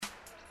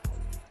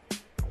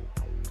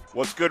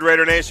What's good,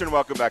 Raider Nation?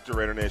 Welcome back to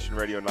Raider Nation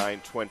Radio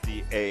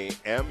 920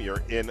 AM.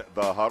 You're in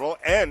the huddle,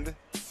 and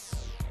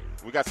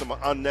we got some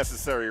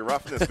unnecessary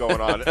roughness going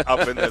on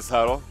up in this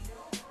huddle.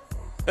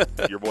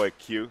 Your boy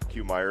Q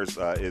Myers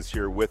is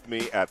here with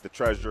me at the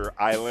Treasure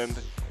Island,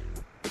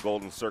 the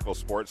Golden Circle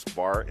Sports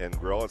Bar and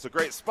Grill. It's a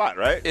great spot,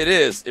 right? It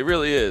is. It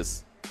really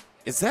is.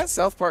 Is that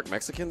South Park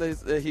Mexican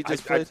that he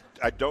just played?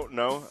 I don't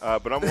know,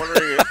 but I'm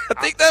wondering.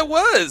 I think that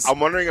was. I'm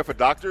wondering if a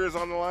doctor is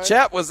on the line.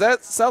 Chap, was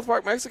that South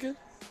Park Mexican?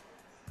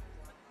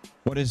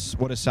 What is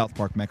South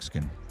Park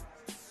Mexican?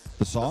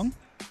 The song?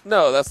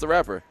 No, that's the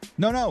rapper.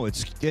 No,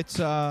 it's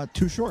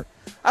Too Short.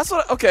 That's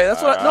what. Okay,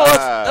 that's what.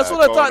 That's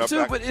what I thought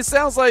too. But it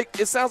sounds like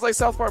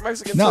South Park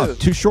Mexican No, too.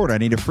 Too Short. I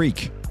Need a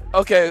Freak.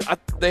 Okay,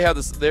 they have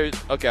this.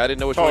 Okay, I didn't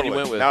know which one you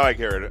went with. Now I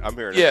hear it. I'm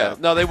hearing it. Yeah,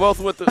 no, they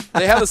both went.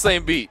 They have the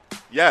same beat.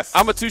 Yes,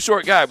 I'm a Too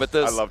Short guy, but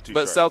I love Too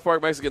Short. South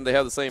Park Mexican, they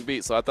have the same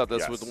beat, so I thought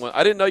that's what the one.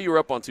 I didn't know you were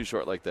up on Too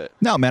Short like that.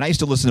 No, man, I used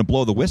to listen to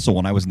Blow the Whistle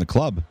when I was in the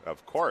club.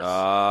 Of course.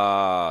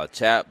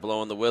 Chap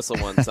blowing the whistle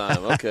one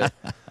time. Okay,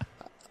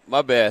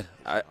 my bad.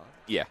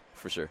 Yeah,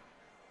 for sure.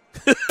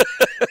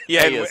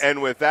 Yeah,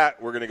 and with that,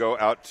 we're going to go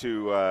out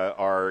to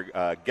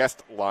our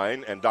guest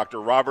line, and Dr.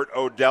 Robert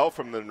Odell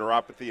from the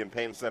Neuropathy and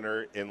Pain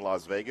Center in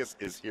Las Vegas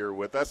is here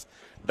with us.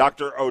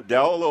 Dr.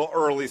 Odell, a little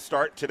early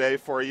start today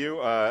for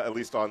you, at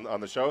least on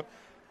the show.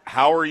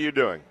 How are you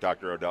doing,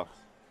 Dr. Odell?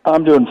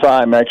 I'm doing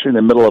fine. I'm actually in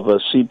the middle of a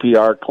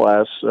CPR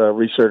class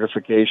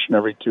recertification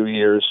every 2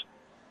 years.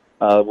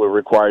 We're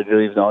required to,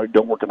 even though I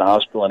don't work in the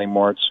hospital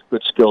anymore. It's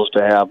good skills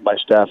to have. My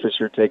staff is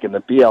here taking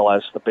the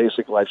BLS, the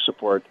basic life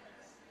support,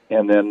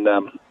 and then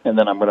I'm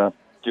going to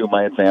do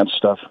my advanced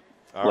stuff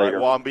All later.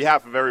 right. Well, on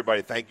behalf of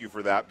everybody, thank you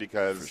for that,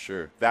 because For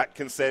sure. that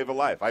can save a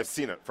life. I've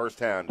seen it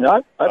firsthand. Yeah,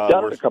 I've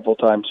done it a couple of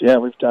times. Yeah,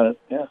 we've done it.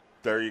 Yeah.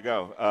 There you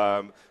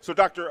go. So,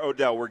 Dr.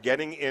 Odell, we're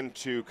getting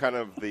into kind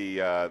of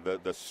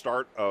the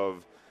start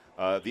of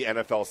the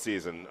NFL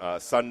season.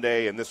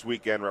 Sunday and this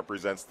weekend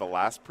represents the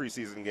last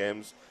preseason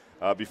games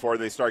before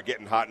they start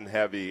getting hot and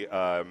heavy,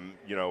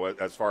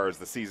 as far as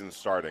the season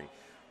starting.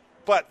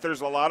 But there's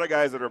a lot of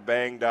guys that are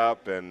banged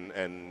up and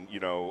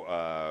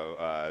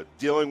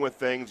dealing with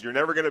things. You're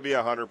never going to be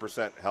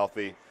 100%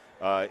 healthy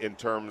in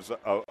terms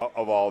of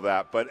all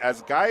that. But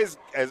as guys,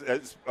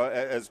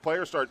 as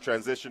players start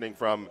transitioning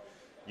from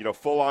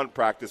full-on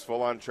practice,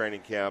 full-on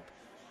training camp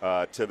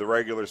to the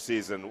regular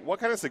season, what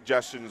kind of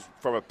suggestions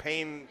from a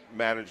pain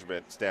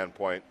management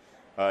standpoint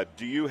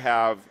do you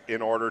have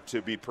in order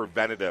to be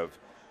preventative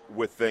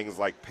with things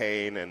like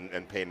pain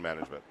and pain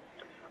management?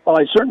 Well,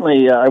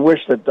 I wish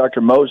that Dr.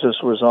 Moses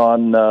was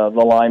on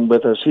the line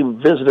with us. He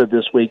visited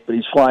this week, but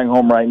he's flying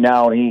home right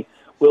now, and he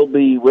will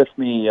be with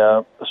me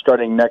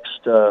starting next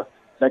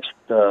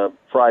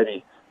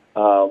Friday.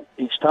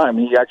 Each time,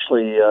 he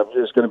actually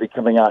is going to be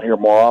coming out here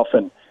more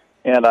often,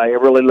 and I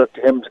really look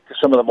to him for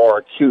some of the more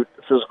acute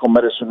physical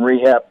medicine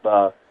rehab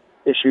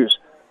issues.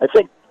 I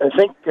think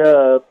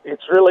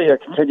it's really a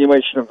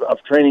continuation of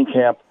training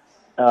camp,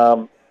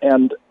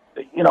 and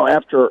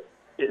after.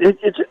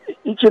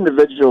 Each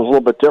individual is a little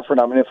bit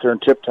different. I mean, if they're in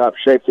tip-top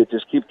shape, they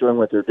just keep doing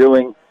what they're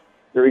doing.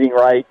 They're eating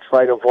right,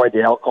 try to avoid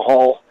the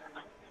alcohol.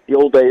 The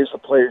old days, the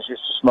players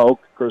used to smoke.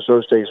 Of course,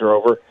 those days are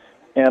over.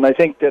 And I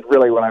think that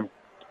really what I'm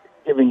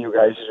giving you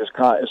guys is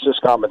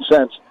just common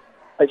sense.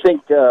 I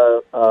think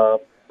the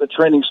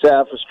training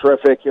staff is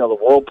terrific. The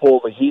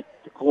whirlpool, the heat,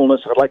 the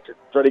coolness. I'd like to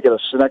try to get a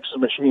Synexus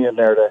machine in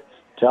there to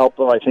help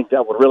them. I think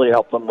that would really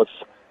help them with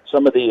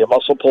some of the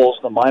muscle pulls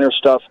and the minor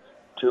stuff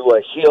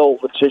to heal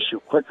the tissue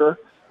quicker.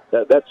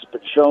 That's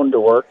been shown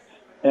to work.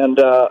 And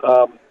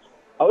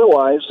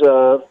otherwise,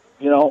 I'm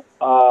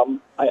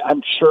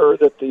sure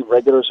that the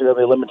regulars are going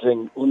to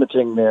be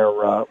limiting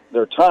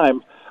their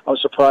time. I was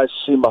surprised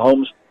to see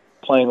Mahomes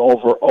playing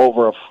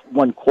over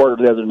one quarter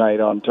the other night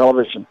on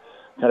television.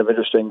 Kind of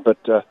interesting, but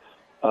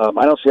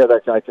I don't see how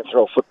that guy can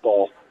throw a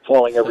football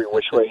falling every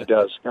which way he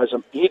does.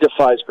 He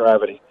defies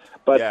gravity.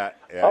 But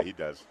yeah, he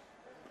does.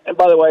 And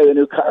by the way, the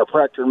new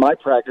chiropractor in my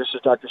practice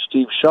is Dr.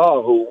 Steve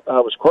Shaw, who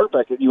was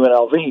quarterback at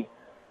UNLV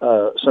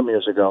some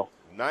years ago.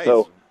 Nice.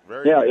 So,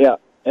 very good.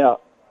 Yeah.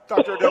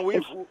 Dr. Odell,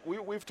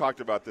 we've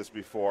talked about this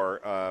before.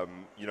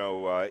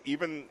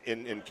 Even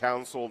in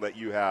counsel that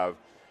you have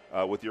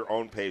with your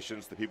own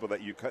patients, the people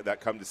that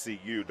come to see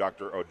you,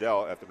 Dr.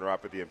 Odell, at the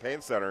Neuropathy and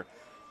Pain Center,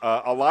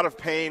 a lot of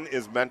pain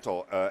is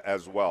mental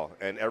as well,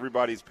 and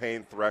everybody's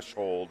pain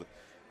threshold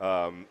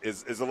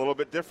is a little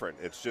bit different.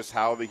 It's just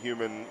how the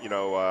human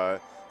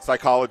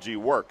psychology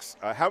works.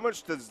 How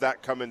much does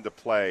that come into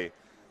play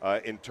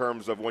in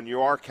terms of when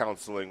you are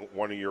counseling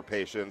one of your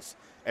patients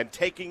and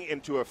taking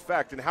into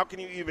effect, and how can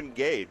you even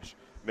gauge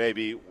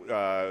maybe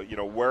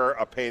where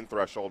a pain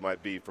threshold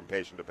might be from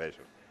patient to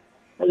patient?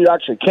 You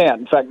actually can.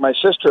 In fact, my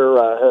sister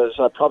has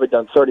probably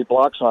done 30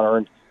 blocks on her,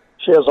 and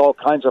she has all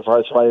kinds of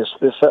arthritis,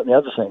 this, that, and the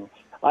other thing.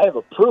 I have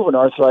a proven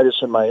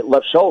arthritis in my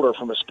left shoulder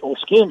from a old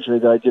ski injury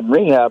that I did in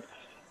rehab,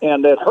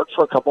 and it hurt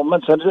for a couple of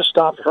months, and it just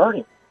stopped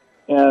hurting.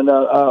 And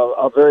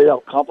a very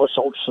accomplished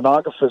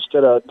ultrasonographist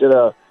did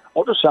a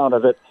ultrasound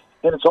of it,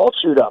 and it's all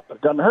chewed up.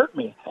 It doesn't hurt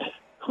me.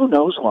 Who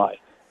knows why?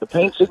 The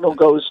pain signal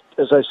goes,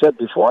 as I said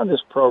before in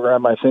this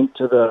program, I think,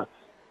 to the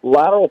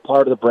lateral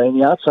part of the brain,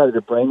 the outside of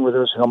the brain, where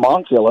there's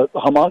homunculus. The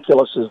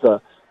homunculus is the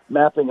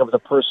mapping of the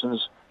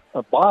person's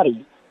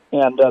body,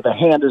 and the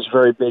hand is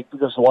very big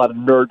because a lot of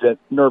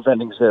nerve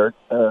endings there.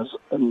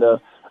 In the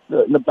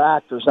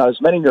back, there's not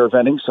as many nerve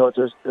endings, so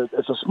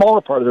it's a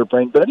smaller part of their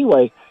brain. But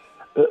anyway,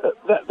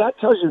 that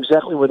tells you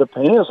exactly where the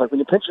pain is, like when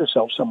you pinch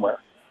yourself somewhere.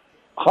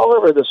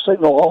 However, the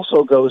signal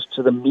also goes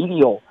to the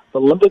medial, the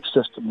limbic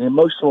system, the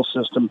emotional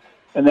system,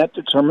 and that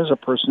determines a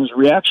person's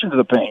reaction to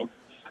the pain.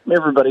 I mean,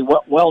 everybody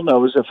well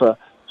knows if a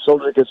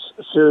soldier gets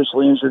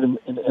seriously injured in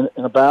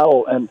a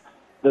battle and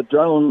the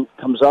adrenaline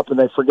comes up and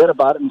they forget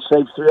about it and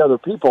save 3 other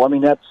people. I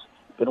mean, that's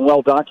been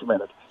well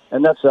documented.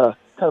 And that's a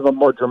kind of a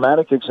more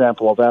dramatic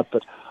example of that.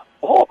 But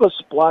all of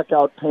us black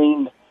out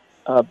pain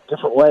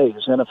different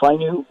ways. And if I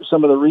knew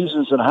some of the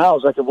reasons and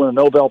hows, I could win a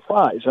Nobel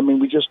Prize. I mean,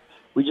 we just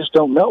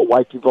don't know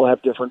why people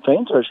have different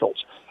pain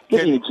thresholds.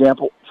 Give you an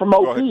example from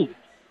OB.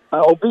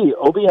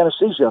 OB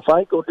anesthesia. If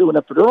I go do an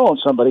epidural on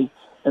somebody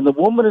and the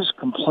woman is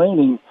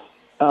complaining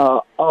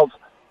of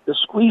the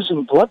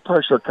squeezing blood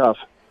pressure cuff,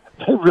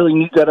 they really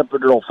need that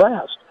epidural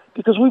fast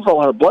because we've all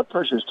our blood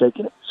pressure is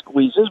taken, it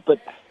squeezes, but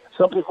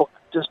some people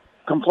just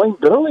complain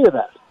bitterly of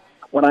that.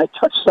 When I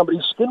touch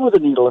somebody's skin with a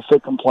needle, if they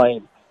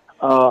complain,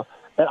 and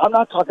I'm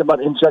not talking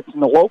about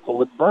injecting the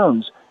local, it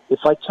burns.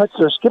 If I touch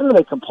their skin and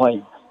they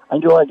complain, I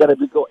know I got to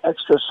go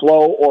extra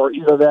slow or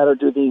either that or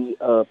do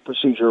the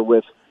procedure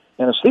with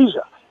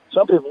anesthesia.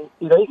 Some people,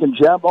 you can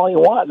jab all you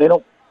want. They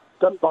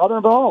doesn't bother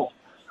them at all.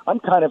 I'm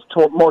kind of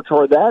more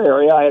toward that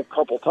area. I had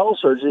carpal tunnel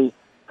surgery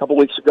a couple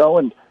weeks ago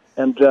and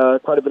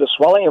quite a bit of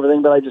swelling,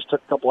 everything, but I just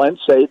took a couple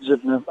NSAIDs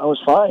and I was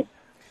fine.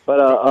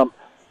 But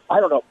I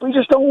don't know. We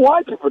just don't know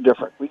why people are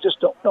different. We just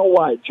don't know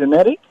why.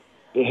 Genetic,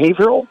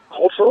 behavioral,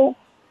 cultural.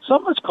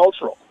 Some of it's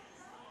cultural.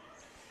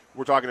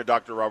 We're talking to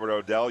Dr. Robert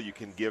Odell. You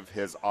can give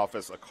his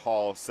office a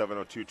call,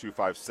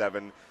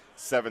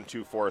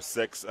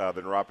 702-257-7246,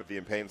 the Neuropathy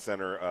and Pain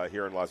Center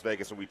here in Las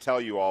Vegas. And we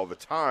tell you all the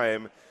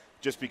time,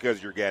 just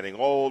because you're getting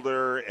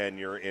older and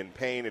you're in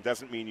pain, it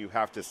doesn't mean you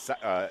have to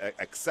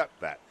accept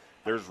that.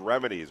 There's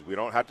remedies. We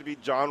don't have to be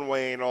John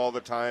Wayne all the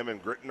time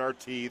and gritting our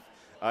teeth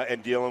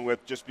and dealing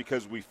with just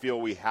because we feel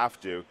we have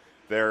to.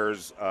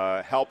 There's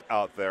help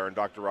out there, and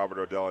Dr. Robert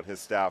Odell and his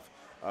staff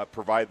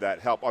provide that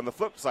help. On the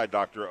flip side,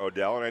 Dr.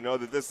 Odell, and I know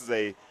that this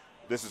is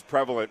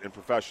prevalent in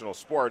professional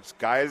sports,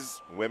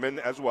 guys, women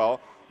as well,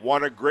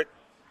 want to grit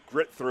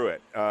through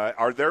it.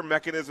 Are there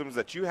mechanisms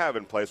that you have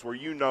in place where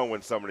you know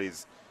when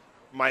somebody's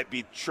might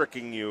be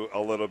tricking you a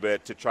little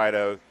bit to try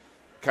to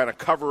kind of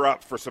cover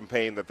up for some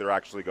pain that they're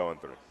actually going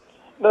through?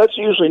 That's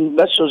usually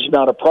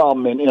not a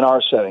problem in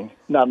our setting.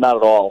 Not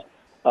at all.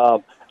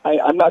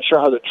 I'm not sure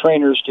how the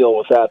trainers deal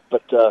with that,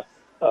 but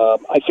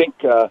I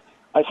think the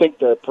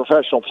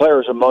professional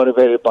players are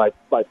motivated by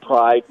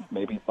pride,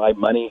 maybe by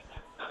money,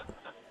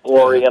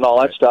 glory, and all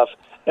that stuff.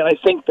 And I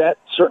think that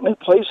certainly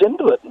plays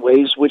into it in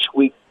ways which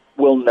we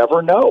will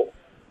never know.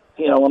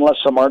 Unless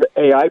some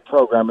AI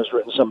program is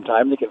written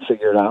sometime, they can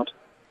figure it out.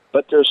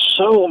 But there's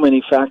so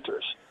many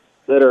factors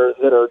that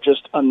are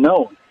just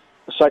unknown,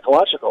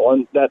 psychological,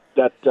 and that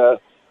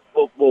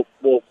will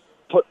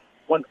put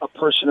a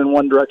person in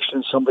one direction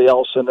and somebody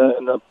else in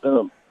a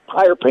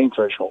higher pain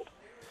threshold.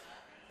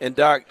 And,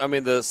 Doc, I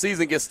mean, the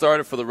season gets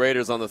started for the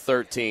Raiders on the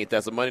 13th.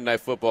 That's a Monday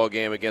Night Football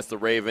game against the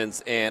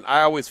Ravens. And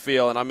I always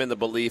feel, and I'm in the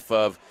belief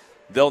of,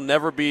 they'll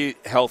never be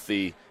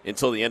healthy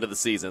until the end of the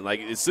season. Like,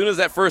 as soon as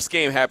that first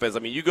game happens, I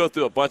mean, you go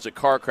through a bunch of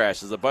car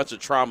crashes, a bunch of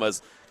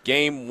traumas,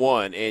 game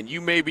one, and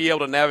you may be able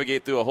to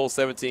navigate through a whole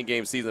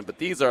 17-game season, but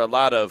these are a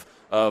lot of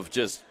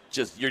just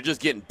you're just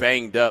getting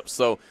banged up.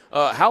 So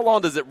how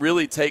long does it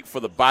really take for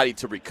the body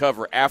to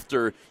recover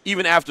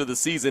even after the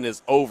season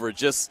is over,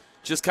 just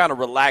kind of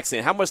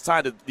relaxing? How much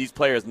time do these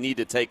players need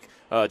to take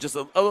just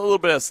a little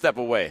bit of a step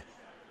away?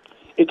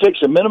 It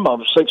takes a minimum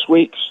of 6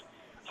 weeks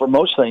for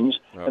most things,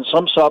 and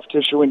some soft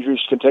tissue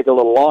injuries can take a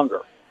little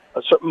longer.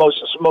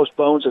 Most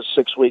bones is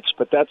 6 weeks,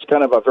 but that's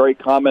kind of a very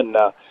common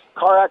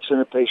car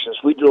accident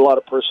patients. We do a lot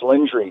of personal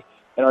injury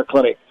in our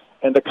clinic,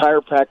 and the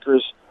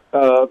chiropractors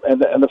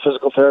and the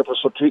physical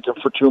therapists will treat them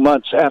for 2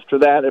 months. After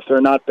that, if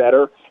they're not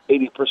better,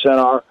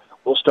 80%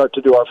 we'll start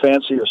to do our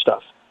fancier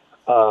stuff.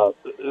 So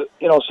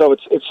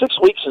it's 6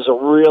 weeks is a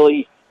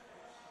really,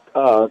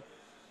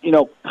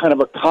 kind of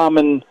a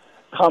common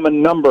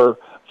number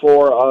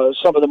for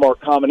some of the more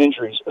common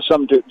injuries.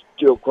 Some do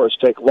of course,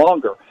 take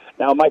longer.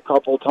 Now, my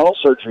carpal tunnel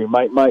surgery,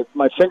 my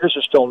fingers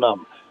are still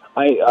numb.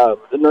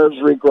 The nerves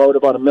regrow at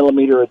about 1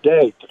 millimeter a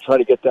day to try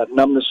to get that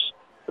numbness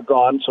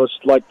gone, so it's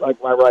like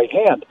my right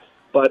hand.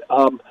 But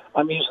I'm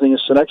using a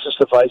Synexus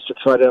device to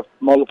try to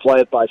multiply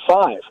it by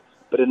 5.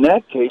 But in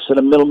that case, at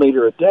 1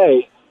 millimeter a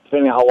day,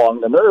 depending on how long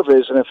the nerve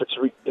is and if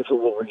it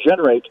will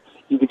regenerate,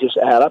 you could just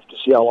add up to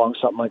see how long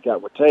something like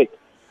that would take.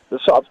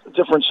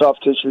 Different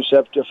soft tissues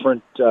have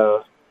different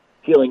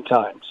healing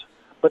times.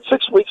 But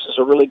 6 weeks is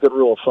a really good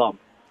rule of thumb.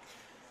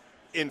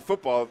 In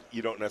football,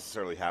 you don't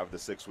necessarily have the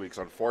 6 weeks,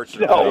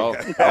 unfortunately. No,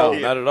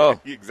 not at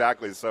all.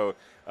 Exactly. So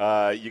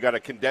You got to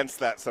condense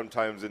that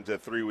sometimes into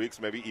 3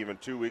 weeks, maybe even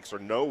 2 weeks or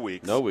no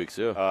weeks. No weeks,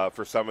 yeah.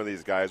 For some of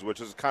these guys,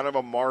 which is kind of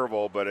a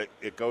marvel, but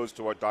it goes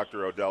to what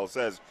Dr. O'Dell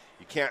says.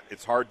 You can't.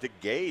 It's hard to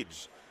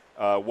gauge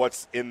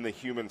what's in the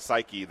human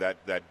psyche that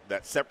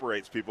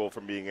separates people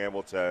from being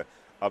able to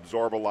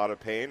absorb a lot of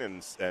pain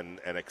and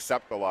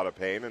accept a lot of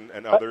pain,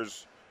 and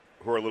others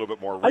who are a little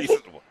bit more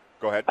reasonable.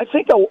 Go ahead. I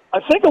think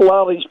a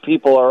lot of these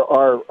people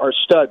are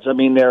studs. I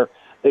mean,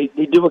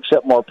 they do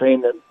accept more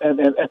pain, and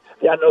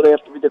I know they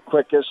have to be the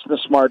quickest and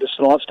the smartest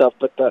and all that stuff,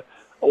 but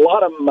a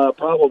lot of them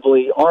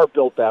probably are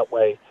built that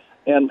way.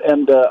 And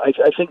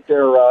I think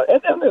they're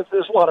and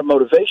there's a lot of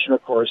motivation,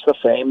 of course, the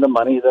fame, the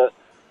money,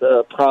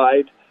 the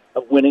pride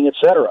of winning,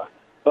 etc.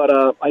 But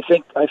I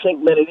think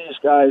many of these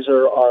guys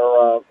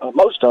are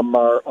most of them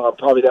are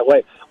probably that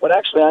way. What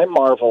actually I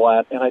marvel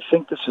at, and I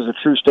think this is a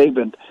true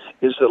statement,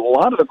 is that a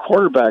lot of the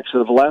quarterbacks that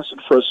have lasted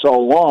for so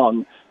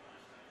long,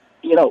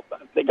 you know,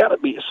 they got to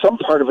be some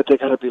part of it. They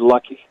got to be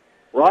lucky.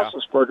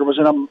 Roethlisberger was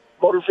in a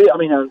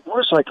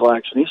motorcycle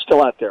accident. He's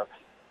still out there,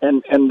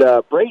 and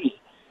Brady,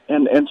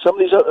 and some of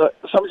these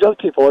other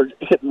people are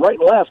hitting right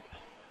and left.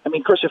 I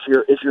mean, of course, if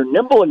you're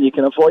nimble and you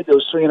can avoid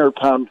those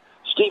 300-pound.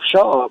 Steve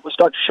Shaw,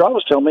 Dr. Shaw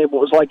was telling me it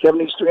was like having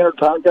these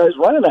 300-pound guys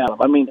running at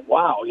him. I mean,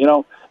 wow, you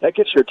know, that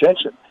gets your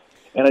attention.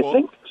 And I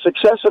think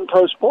success in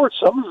pro sports,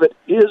 some of it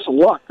is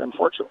luck,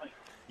 unfortunately.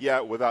 Yeah,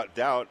 without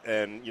doubt.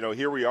 And, you know,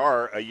 here we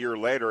are a year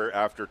later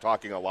after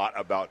talking a lot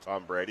about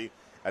Tom Brady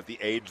at the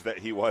age that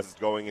he was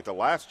going into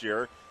last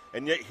year.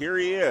 And yet here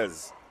he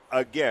is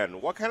again.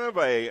 What kind of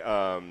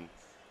a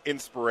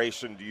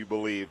inspiration do you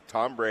believe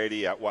Tom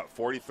Brady at,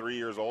 43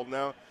 years old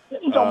now?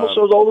 He's almost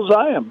as old as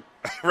I am.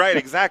 Right,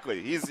 exactly.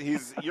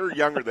 He's you're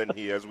younger than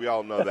he is. We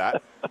all know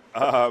that.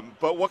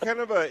 But what kind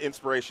of an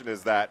inspiration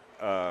is that?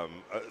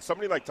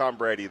 Somebody like Tom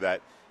Brady that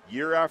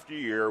year after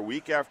year,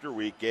 week after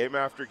week, game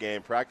after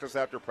game, practice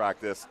after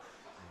practice,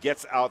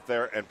 gets out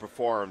there and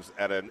performs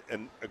at an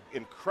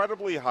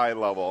incredibly high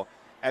level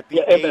at the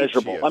age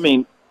immeasurable. he is. I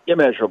mean,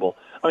 immeasurable.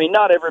 I mean,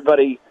 not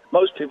everybody.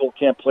 Most people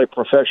can't play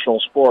professional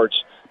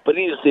sports, but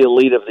he's the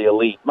elite of the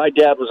elite. My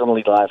dad was an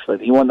elite athlete.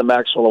 He won the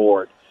Maxwell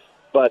Award.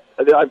 But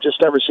I've just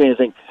never seen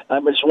anything.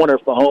 I just wonder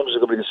if Mahomes is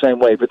going to be the same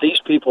way. But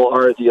these people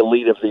are the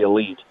elite of the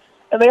elite,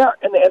 and they are.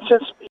 And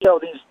since you know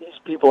these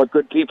people are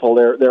good people,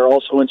 they're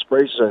also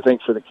inspirations, I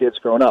think, for the kids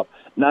growing up.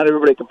 Not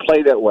everybody can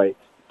play that way,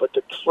 but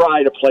to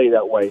try to play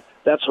that way,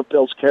 that's what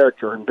builds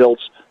character and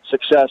builds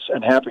success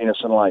and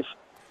happiness in life.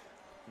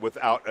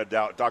 Without a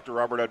doubt, Dr.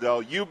 Robert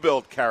O'Dell, you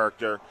build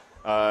character,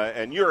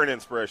 and you're an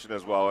inspiration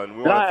as well.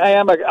 And I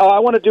am. I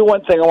want to do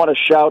one thing. I want to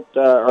shout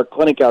our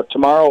clinic out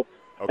tomorrow.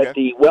 Okay. At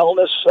the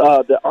wellness,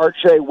 the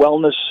Arche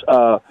Wellness,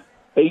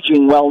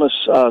 Aging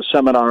Wellness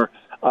Seminar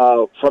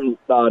from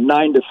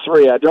 9 to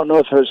 3. I don't know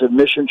if there's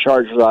admission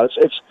charges on it.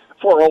 It's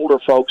for older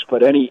folks,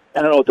 but I don't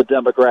know what the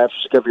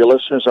demographics of your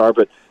listeners are,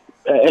 but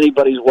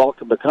anybody's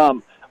welcome to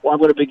come. Well, I'm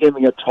going to be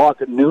giving a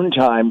talk at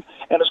noontime,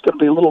 and it's going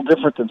to be a little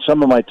different than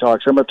some of my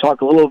talks. I'm going to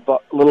talk a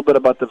little bit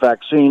about the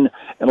vaccine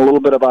and a little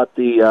bit about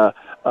the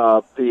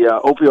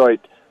opioid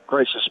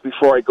crisis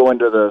before I go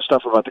into the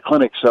stuff about the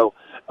clinic. So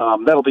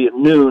that'll be at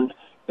noon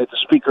at the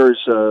speaker's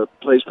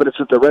place, but it's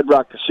at the Red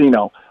Rock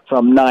Casino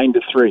from 9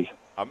 to 3.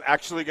 I'm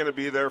actually going to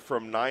be there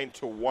from 9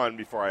 to 1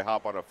 before I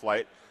hop on a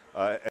flight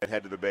and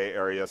head to the Bay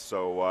Area.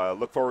 So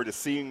look forward to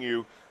seeing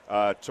you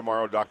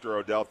tomorrow, Dr.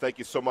 O'Dell. Thank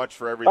you so much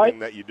for everything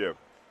that you do.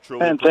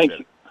 Truly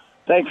appreciate it.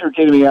 Thanks for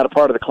getting me out of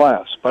part of the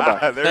class.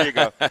 Bye-bye. There you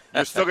go.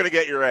 You're still going to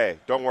get your A.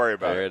 Don't worry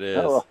about There it is.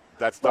 Oh,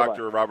 That's bye-bye.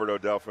 Dr. Robert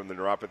O'Dell from the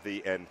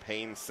Neuropathy and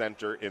Pain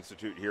Center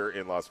Institute here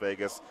in Las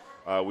Vegas.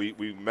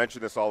 We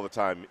mention this all the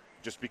time.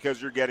 Just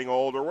because you're getting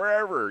old or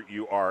wherever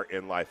you are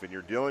in life and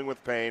you're dealing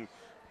with pain,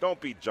 don't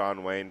be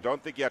John Wayne.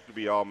 Don't think you have to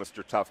be all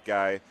Mr. Tough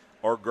Guy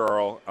or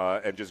girl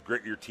and just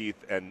grit your teeth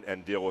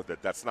and deal with it.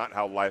 That's not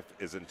how life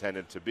is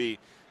intended to be.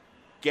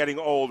 Getting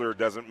older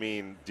doesn't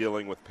mean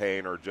dealing with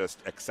pain or just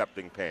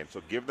accepting pain.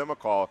 So give them a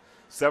call,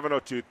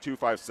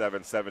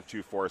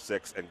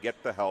 702-257-7246, and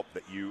get the help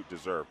that you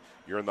deserve.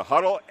 You're in the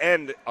Huddle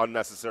and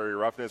Unnecessary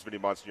Roughness. Vinny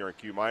Bonsignore and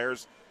Q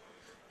Myers.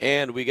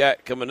 And we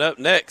got coming up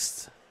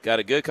next, got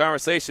a good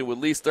conversation with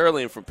Lee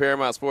Sterling from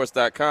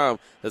ParamountSports.com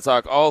to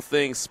talk all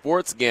things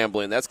sports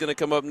gambling. That's going to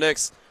come up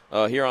next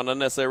here on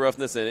Unnecessary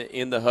Roughness and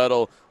in the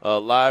Huddle,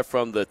 live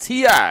from the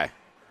TI.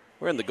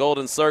 We're in the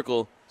Golden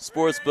Circle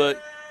Sportsbook.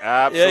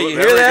 Absolutely. Yeah, you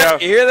hear that?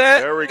 Go. You hear that?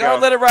 There we go.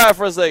 Let it ride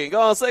for a second.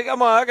 Go on, say,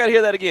 come on, I got to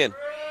hear that again.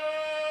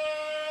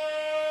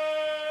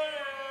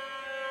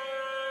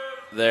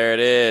 There it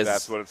is.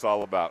 That's what it's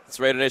all about.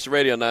 It's Raider Nation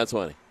Radio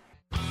 920.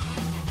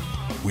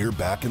 We're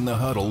back in the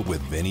Huddle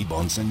with Vinny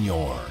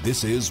Bonsignore.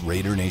 This is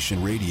Raider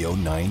Nation Radio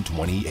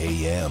 920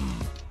 AM.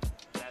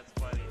 That's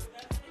funny.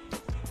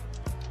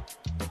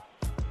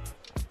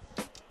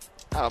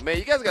 Oh, man,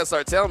 you guys got to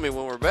start telling me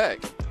when we're back.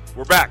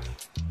 We're back.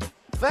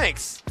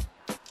 Thanks.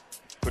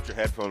 Put your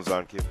headphones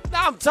on, Q. No,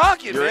 I'm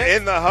talking, You're man.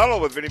 in the Huddle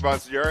with Vinny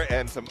Bonsignore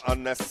and some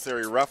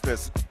Unnecessary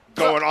Roughness.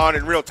 going on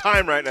in real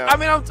time right now. I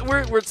mean,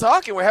 we're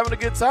talking. We're having a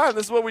good time.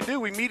 This is what we do.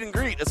 We meet and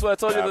greet. That's what I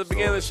told you at the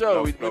beginning of the show.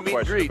 No, we no meet and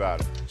question greet.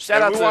 about it.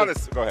 Shout out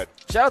to go ahead.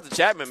 Shout out to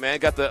Chapman, man.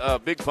 Got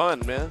the big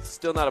pun, man.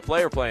 Still not a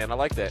player playing. I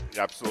like that.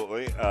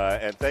 Absolutely.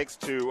 And thanks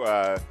to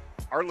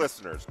our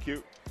listeners.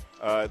 Cute.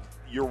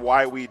 You're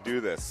why we do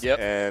this. Yep.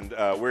 And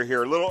we're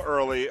here a little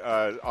early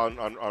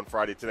on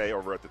Friday today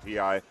over at the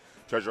TI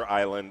Treasure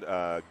Island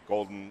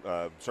Golden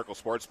Circle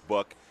Sports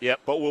Book.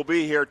 Yep. But we'll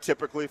be here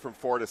typically from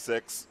 4 to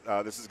 6.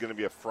 This is going to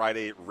be a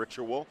Friday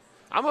ritual.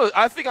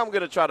 I think I'm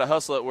going to try to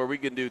hustle it where we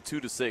can do 2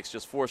 to 6,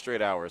 just 4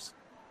 straight hours.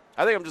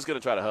 I think I'm just going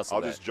to try to hustle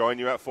I'll that. just join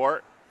you at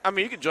 4. I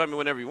mean, you can join me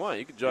whenever you want.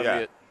 You can join me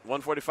at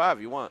 1:45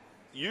 if you want.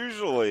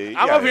 Usually,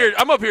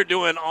 I'm up here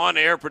doing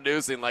on-air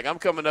producing. Like I'm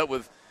coming up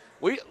with,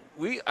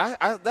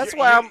 that's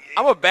why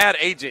I'm a bad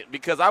agent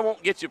because I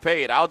won't get you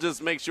paid. I'll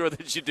just make sure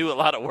that you do a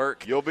lot of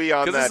work. You'll be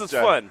on that. Because this is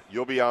fun.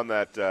 You'll be on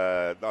that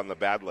on the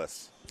bad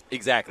list.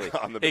 Exactly.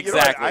 Exactly.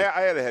 Exactly.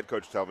 I had a head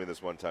coach tell me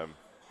this one time.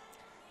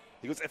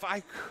 He goes, if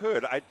I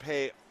could, I'd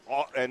pay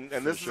all. And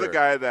this is a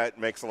guy that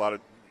makes a lot of,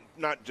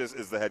 not just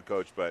is the head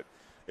coach, but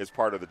is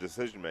part of the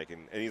decision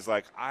making. And he's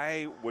like,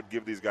 I would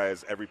give these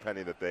guys every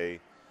penny that they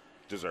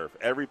deserve,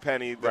 every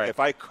penny that, if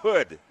I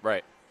could.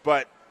 Right.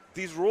 But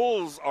these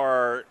rules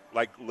are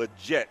like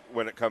legit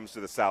when it comes to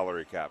the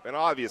salary cap, and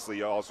obviously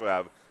you also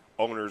have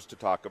owners to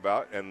talk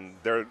about, and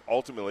they're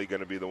ultimately going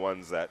to be the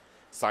ones that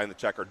sign the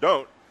check or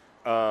don't.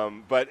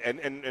 But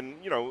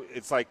you know,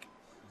 it's like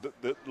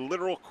the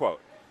literal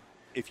quote: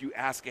 if you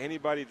ask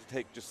anybody to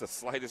take just the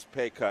slightest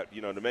pay cut,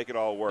 you know, to make it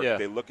all work,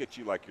 they look at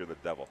you like you're the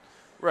devil.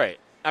 Right.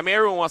 I mean,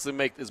 everyone wants to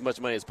make as much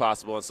money as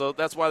possible, and so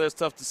that's why there's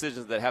tough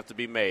decisions that have to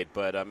be made.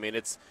 But, I mean,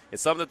 it's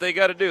something that they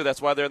got to do.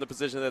 That's why they're in the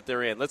position that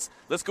they're in. Let's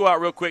go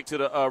out real quick to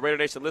the Raider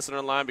Nation listener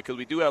line because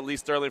we do have Lee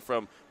Sterling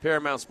from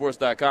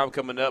ParamountSports.com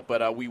coming up,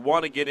 but we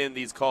want to get in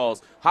these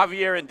calls.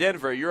 Javier in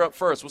Denver, you're up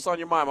first. What's on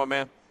your mind, my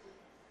man?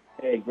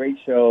 Hey, great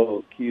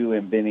show, Q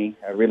and Benny.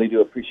 I really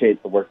do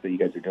appreciate the work that you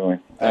guys are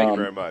doing. Thank you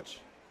very much.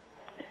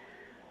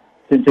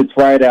 Since it's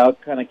Friday, I'll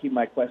kind of keep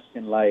my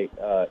question light.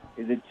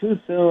 Is it too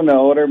soon to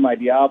order my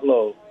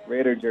Diablo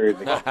Raider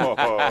jersey?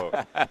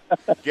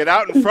 Get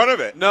out in front of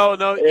it. No,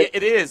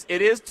 it is.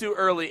 It is too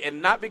early,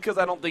 and not because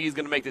I don't think he's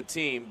going to make the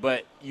team,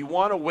 but you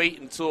want to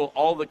wait until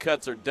all the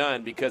cuts are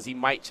done because he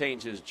might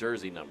change his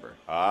jersey number.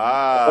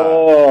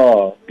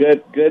 Oh,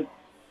 good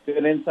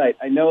insight.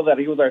 I know that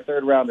he was our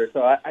third rounder,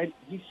 so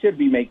he should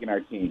be making our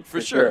team. For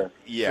sure.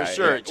 Yeah. For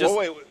sure. Yeah. Just,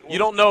 you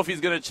don't know if he's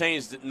going to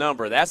change the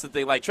number. That's the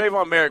thing. Like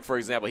Trayvon Merrick, for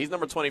example, he's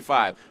number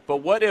 25. But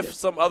what if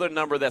some other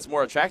number that's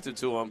more attractive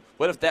to him,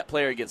 what if that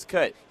player gets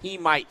cut? He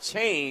might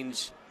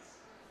change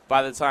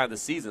by the time the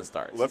season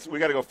starts. We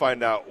got to go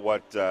find out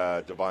what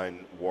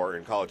Divine wore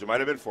in college. It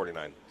might have been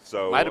 49.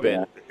 So might have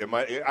been.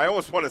 I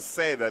almost want to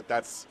say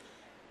that's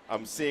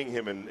I'm seeing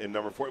him in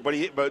number 4.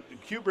 But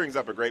Q brings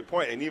up a great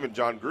point, and even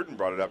John Gruden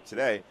brought it up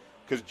today,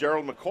 because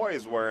Gerald McCoy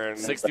is wearing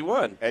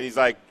 61. And he's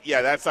like,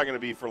 yeah, that's not going to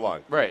be for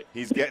long. Right.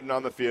 He's getting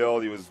on the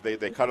field.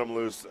 They cut him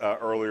loose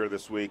earlier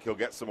this week. He'll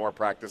get some more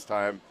practice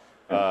time.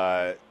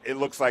 It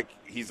looks like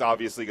he's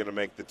obviously going to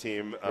make the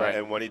team,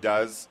 and when he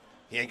does,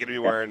 he ain't going to be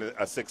wearing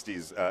a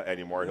 60s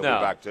anymore. He'll be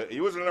back to – he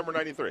was a number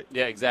 93.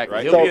 Yeah, exactly.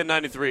 Right? He'll be a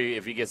 93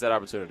 if he gets that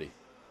opportunity.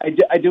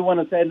 I do want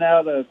to send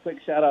out a quick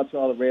shout-out to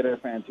all the Raider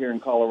fans here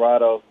in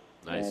Colorado.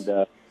 Nice.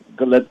 And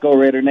let's go,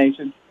 Raider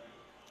Nation.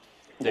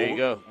 There you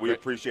go. We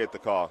appreciate the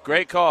call.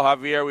 Great call,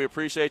 Javier. We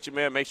appreciate you,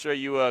 man. Make sure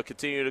you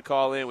continue to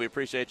call in. We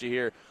appreciate you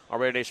here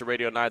on Raider Nation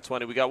Radio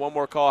 920. We got one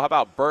more call. How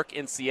about Burke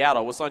in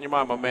Seattle? What's on your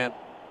mind, my man?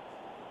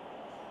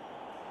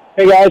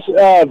 Hey, guys.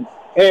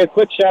 A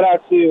quick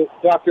shout-out to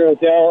Dr.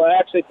 Odell. I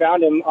actually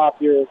found him off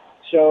your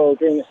show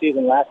during the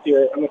season last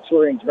year. I'm a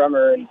touring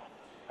drummer, and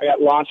I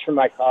got launched from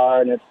my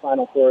car and had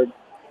spinal cord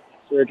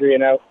surgery.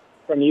 And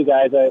from you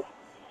guys, I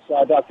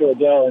saw Dr.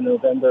 Odell in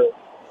November,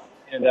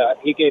 and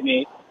he gave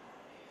me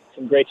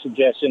some great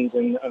suggestions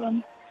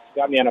and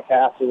got me on a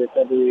path to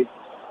recovery.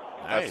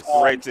 That's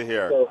great to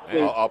hear. So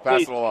I'll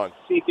pass it along.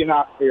 Seek him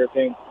out for your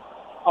thing.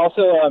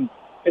 Also,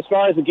 as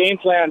far as the game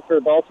plan for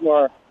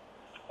Baltimore,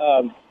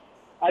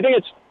 I think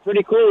it's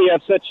pretty cool we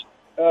have such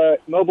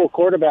mobile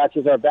quarterbacks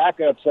as our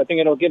backups. I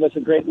think it'll give us a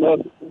great look.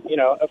 You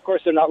know, of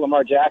course they're not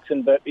Lamar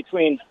Jackson, but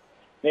between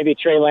maybe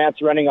Trey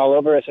Lance running all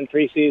over us in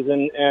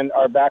preseason and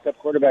our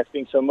backup quarterbacks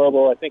being so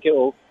mobile, I think it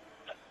will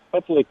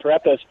hopefully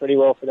prep us pretty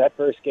well for that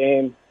first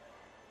game.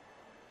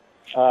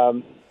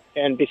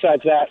 And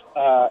besides that,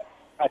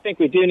 I think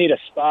we do need a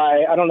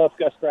spy. I don't know if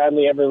Gus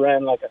Bradley ever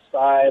ran like a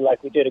spy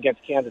like we did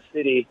against Kansas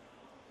City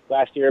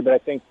last year, but I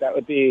think that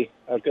would be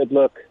a good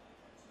look.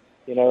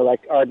 You know,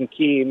 like Arden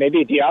Key.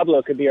 Maybe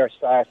Diablo could be our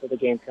spy for the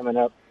game coming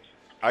up.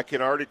 I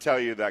can already tell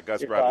you that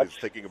Gus Bradley is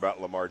thinking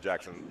about Lamar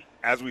Jackson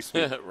as we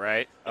speak.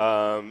 Right.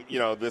 You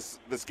know, this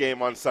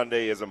game on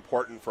Sunday is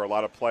important for a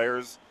lot of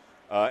players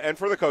and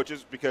for the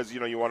coaches because, you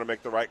know, you want to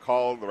make the right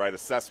call, the right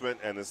assessment,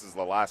 and this is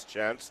the last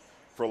chance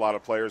for a lot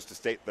of players to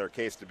state their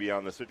case to be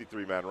on this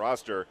 53-man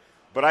roster.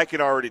 But I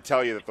can already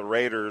tell you that the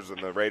Raiders and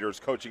the Raiders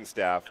coaching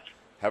staff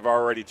have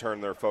already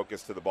turned their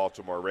focus to the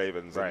Baltimore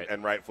Ravens, Right.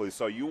 and rightfully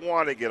so. You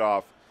want to get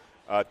off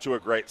to a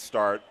great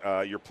start.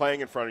 You're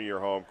playing in front of your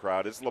home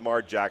crowd. It's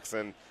Lamar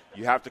Jackson.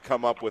 You have to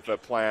come up with a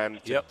plan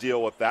to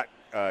deal with that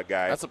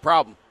guy. That's a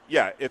problem.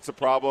 Yeah, it's a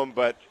problem,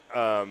 but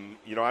I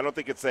don't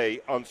think it's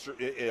a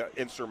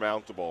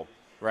insurmountable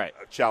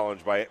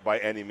challenge by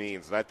any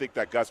means. And I think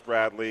that Gus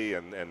Bradley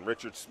and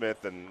Richard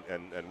Smith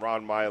and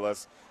Ron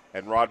Miles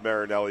and Rod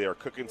Marinelli are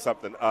cooking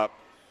something up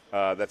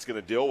that's going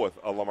to deal with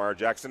Lamar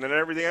Jackson and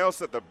everything else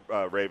that the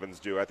Ravens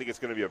do. I think it's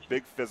going to be a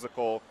big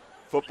physical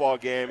football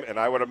game, and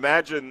I would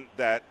imagine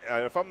that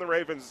if I'm the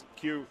Ravens,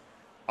 Q,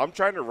 I'm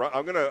trying to run.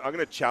 I'm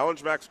gonna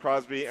challenge Max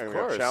Crosby and I'm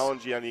going to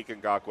challenge Yannick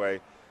Ngakoue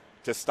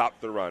to stop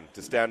the run,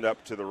 to stand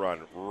up to the run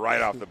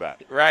right off the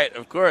bat. Right,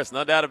 of course,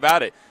 no doubt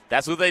about it.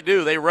 That's what they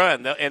do. They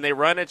run, and they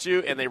run at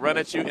you, and they run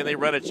at you, and they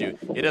run at you.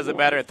 It doesn't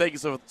matter. And thank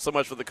you so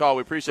much for the call.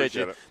 We appreciate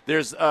you. It.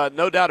 There's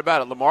no doubt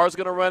about it. Lamar's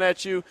going to run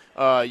at you.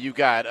 You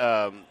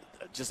got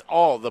just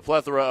all the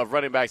plethora of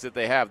running backs that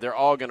they have. They're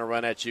all going to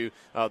run at you.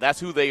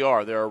 That's who they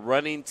are. They're a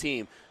running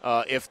team.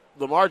 If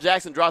Lamar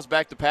Jackson drops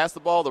back to pass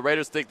the ball, the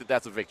Raiders think that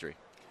that's a victory.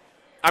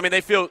 I mean,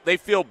 they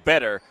feel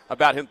better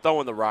about him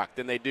throwing the rock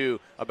than they do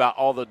about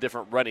all the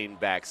different running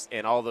backs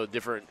and all the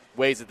different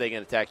ways that they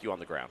can attack you on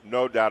the ground.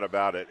 No doubt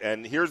about it.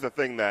 And here's the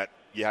thing that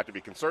you have to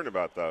be concerned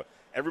about, though.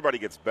 Everybody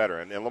gets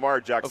better. And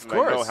Lamar Jackson, I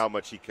know how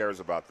much he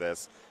cares about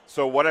this.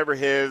 So whatever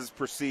his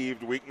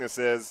perceived weakness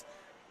is,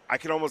 I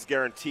can almost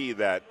guarantee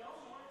that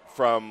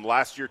from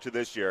last year to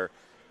this year,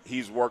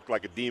 he's worked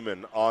like a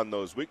demon on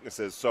those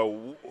weaknesses.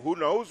 So who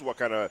knows what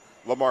kind of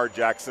Lamar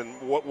Jackson,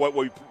 what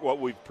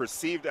we've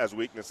perceived as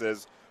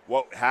weaknesses,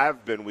 what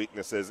have been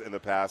weaknesses in the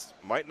past,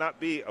 might not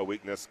be a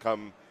weakness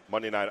come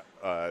Monday night,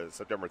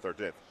 September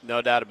 13th.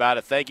 No doubt about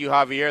it. Thank you,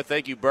 Javier.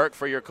 Thank you, Burke,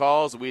 for your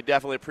calls. We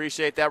definitely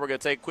appreciate that. We're going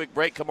to take a quick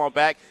break. Come on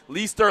back.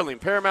 Lee Sterling,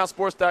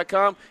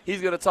 ParamountSports.com.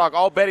 He's going to talk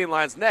all betting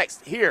lines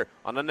next here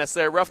on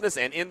Unnecessary Roughness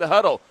and In the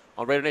Huddle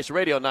on Raider Nation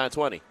Radio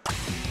 920.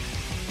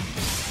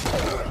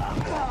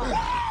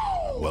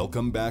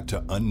 Welcome back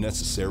to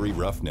Unnecessary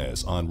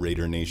Roughness on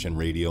Raider Nation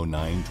Radio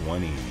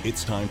 920.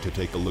 It's time to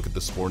take a look at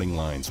the sporting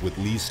lines with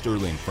Lee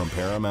Sterling from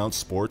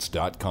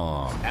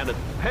ParamountSports.com. And it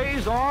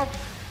pays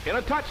off in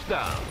a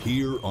touchdown.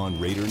 Here on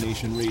Raider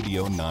Nation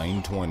Radio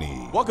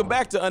 920. Welcome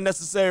back to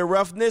Unnecessary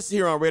Roughness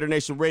here on Raider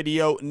Nation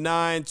Radio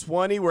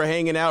 920. We're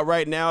hanging out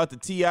right now at the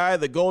TI,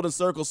 the Golden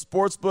Circle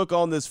Sportsbook,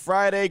 on this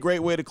Friday.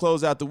 Great way to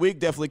close out the week.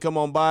 Definitely come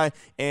on by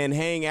and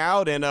hang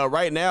out. And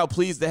right now,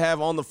 pleased to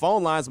have on the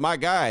phone lines my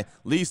guy,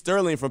 Lee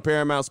Sterling from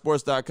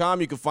ParamountSports.com.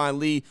 You can find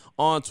Lee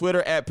on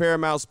Twitter at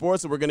Paramount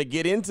Sports. And we're going to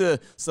get into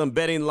some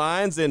betting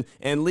lines. And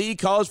Lee,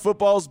 college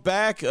football's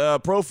back.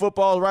 Pro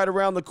football right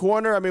around the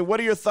corner. I mean, what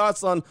are your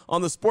thoughts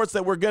on the sports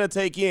that we're going to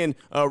take in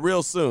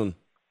real soon?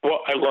 Well,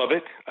 I love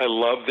it. I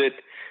love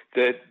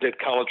that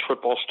college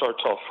football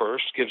starts off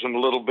first, gives them a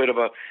little bit of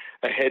a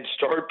head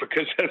start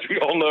because, as we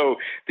all know,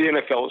 the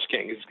NFL is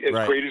king.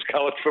 As great as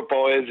college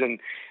football is, and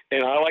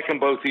I like them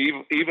both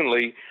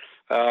evenly.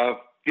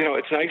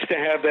 It's nice to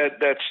have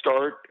that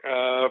start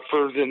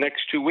for the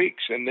next 2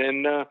 weeks, and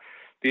then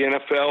the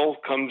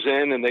NFL comes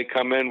in, and they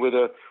come in with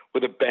a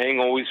bang,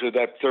 always with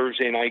that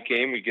Thursday night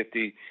game. We get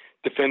the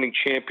defending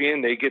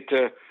champion. They get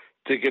to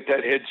get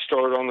that head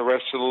start on the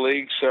rest of the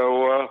league.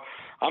 So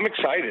I'm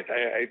excited.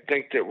 I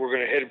think that we're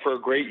going to head for a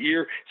great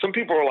year. Some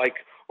people are like,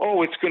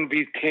 oh, it's going to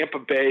be Tampa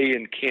Bay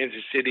and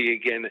Kansas City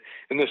again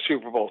in the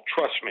Super Bowl.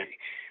 Trust me,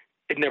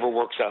 it never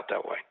works out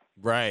that way.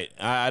 Right.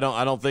 I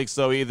don't think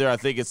so either. I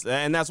think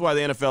and that's why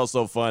the NFL is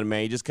so fun,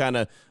 man. You just kind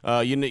of,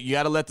 you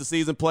got to let the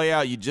season play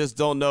out. You just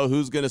don't know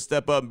who's going to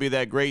step up and be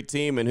that great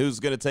team and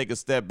who's going to take a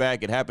step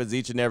back. It happens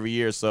each and every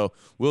year. So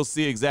we'll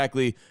see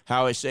exactly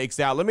how it shakes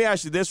out. Let me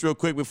ask you this real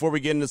quick before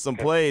we get into some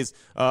plays.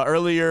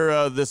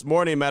 Earlier this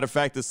morning, matter of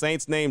fact, the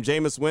Saints named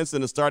Jameis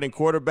Winston the starting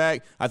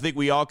quarterback. I think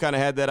we all kind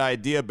of had that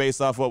idea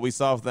based off what we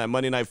saw from that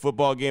Monday Night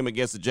Football game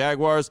against the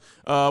Jaguars.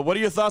 What are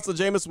your thoughts on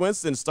Jameis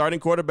Winston, starting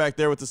quarterback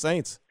there with the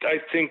Saints? I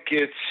think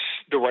it's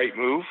the right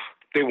move.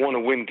 They want to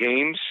win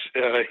games.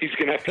 He's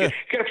going to have to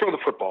throw the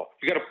football.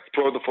 You got to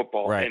throw the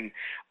football. Right. And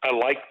I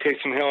like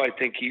Taysom Hill. I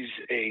think he's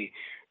a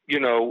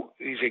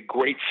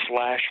great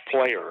slash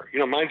player.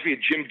 Reminds me of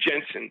Jim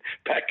Jensen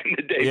back in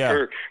the day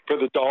for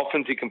the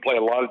Dolphins. He can play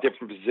a lot of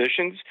different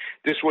positions.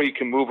 This way you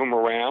can move him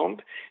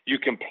around. You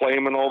can play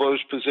him in all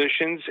those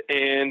positions.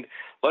 And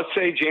let's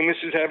say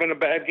Jameis is having a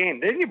bad game.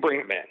 Then you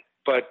bring him in.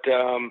 But,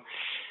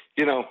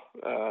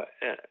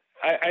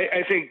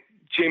 I think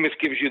Jameis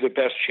gives you the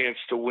best chance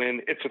to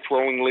win. It's a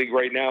throwing league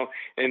right now,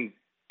 and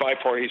by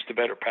far he's the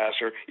better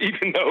passer,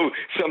 even though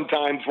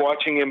sometimes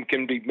watching him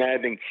can be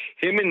maddening.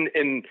 Him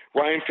and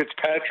Ryan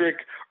Fitzpatrick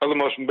are the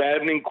most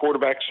maddening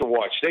quarterbacks to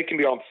watch. They can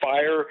be on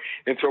fire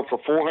and throw for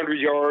 400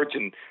 yards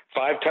and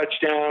 5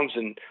 touchdowns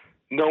and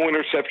no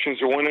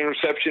interceptions or one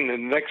interception.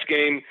 And the next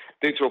game,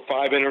 they throw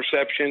 5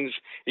 interceptions,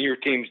 and your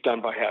team's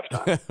done by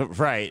halftime.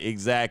 Right,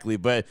 exactly.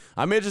 But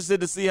I'm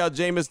interested to see how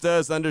Jameis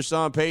does under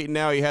Sean Payton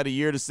now. He had a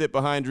year to sit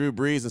behind Drew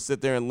Brees and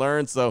sit there and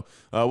learn. So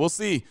we'll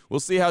see.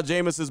 We'll see how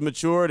Jameis has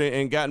matured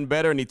and gotten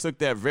better. And he took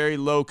that very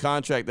low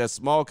contract, that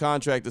small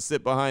contract to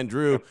sit behind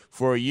Drew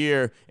for a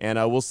year. And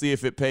we'll see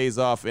if it pays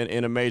off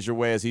in a major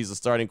way as he's a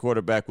starting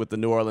quarterback with the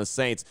New Orleans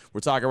Saints.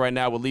 We're talking right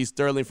now with Lee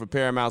Sterling from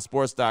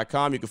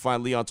ParamountSports.com. You can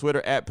find Lee on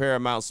Twitter at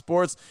Paramount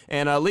Sports.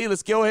 And Lee,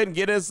 let's go ahead and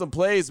get into some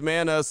plays, man.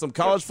 Some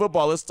college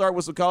football. Let's start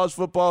with some college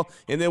football,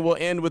 and then we'll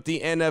end with the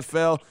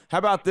NFL. How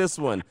about this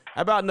one?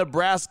 How about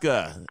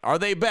Nebraska? Are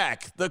they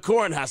back? The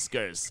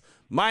Cornhuskers.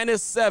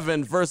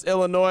 -7 versus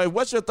Illinois.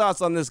 What's your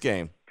thoughts on this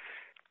game?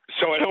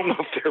 So I don't know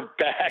if they're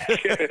back.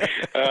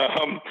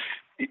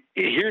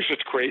 Here's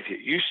what's crazy.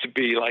 It used to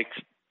be like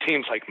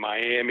teams like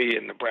Miami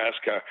and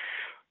Nebraska,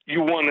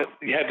 you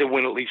had to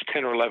win at least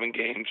 10 or 11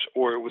 games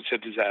or it was a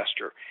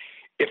disaster.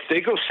 If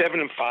they go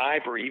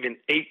 7-5 or even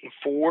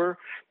 8-4,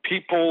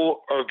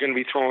 people are going to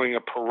be throwing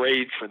a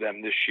parade for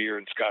them this year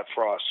in Scott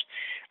Frost.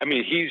 I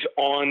mean, he's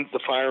on the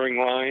firing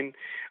line.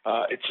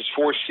 It's his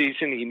 4th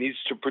season. He needs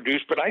to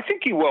produce, but I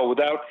think he will.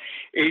 Without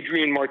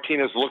Adrian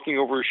Martinez looking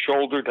over his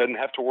shoulder, doesn't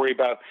have to worry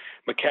about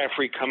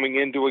McCaffrey coming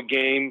into a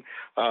game.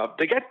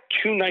 They got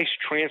 2 nice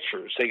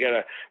transfers. They got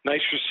a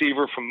nice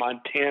receiver from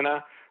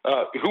Montana.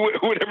 Who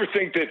would ever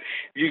think that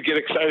you get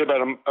excited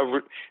about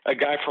a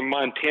guy from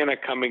Montana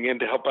coming in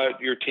to help out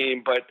your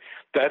team? But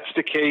that's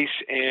the case,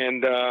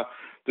 and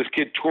this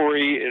kid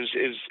Torrey is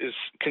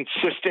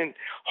consistent,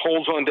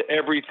 holds on to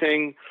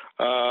everything.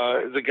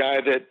 The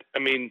guy that, I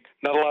mean,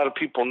 not a lot of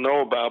people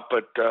know about,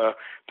 but I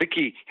think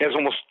he has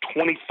almost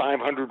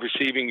 2,500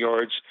 receiving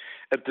yards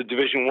at the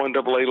Division I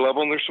AA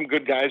level, and there's some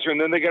good guys there. And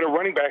then they got a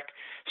running back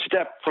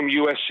step from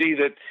USC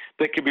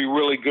that could be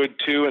really good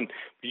too, and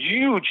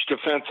huge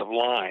defensive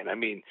line. I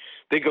mean,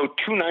 they go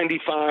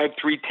 295,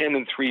 310,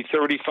 and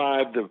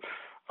 335. The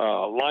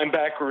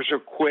linebackers are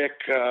quick.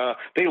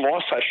 They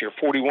lost last year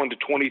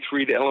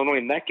 41-23 to Illinois.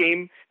 In that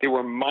game, they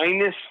were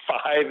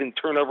 -5 in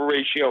turnover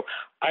ratio.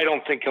 I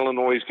don't think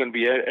Illinois is going to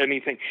be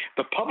anything.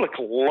 The public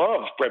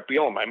loves Brett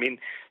Bielema. I mean,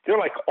 they're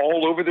like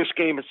all over this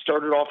game. It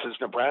started off as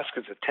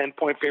Nebraska's a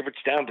 10-point favorite.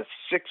 It's down to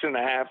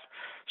 6.5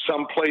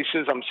 some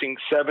places. I'm seeing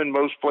 7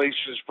 most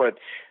places. But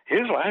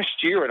his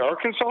last year at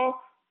Arkansas,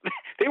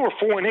 they were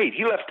 4-8.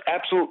 He left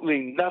absolutely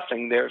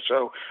nothing there.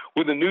 So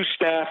with the new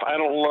staff, I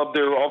don't love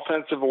their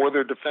offensive or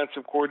their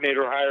defensive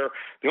coordinator hire.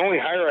 The only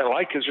hire I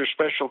like is their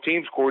special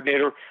teams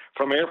coordinator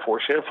from Air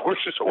Force. Air Force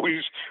is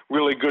always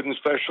really good in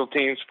special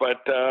teams,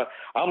 but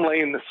I'm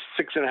laying the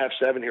 6.5,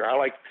 7 here. I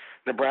like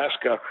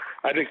Nebraska.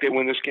 I think they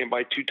win this game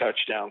by 2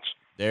 touchdowns.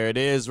 There it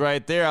is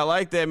right there. I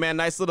like that, man.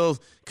 Nice little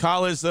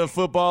college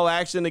football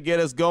action to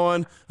get us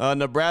going.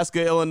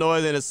 Nebraska,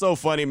 Illinois, and it's so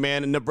funny,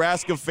 man. And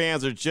Nebraska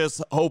fans are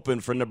just hoping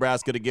for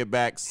Nebraska to get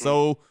back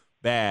so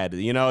bad.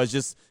 You know,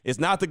 it's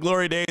not the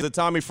glory days of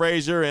Tommy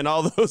Frazier and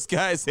all those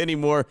guys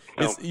anymore.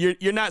 No.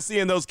 You're not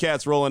seeing those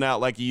cats rolling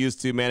out like you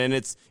used to, man. And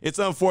it's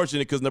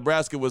unfortunate because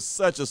Nebraska was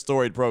such a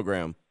storied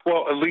program.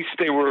 Well, at least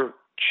they were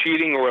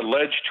cheating or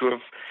alleged to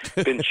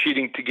have been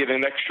cheating to get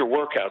in extra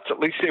workouts. At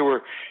least they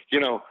were,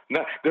 they're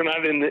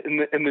not in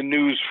the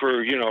news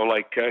for,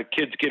 like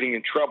kids getting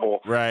in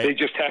trouble. Right. They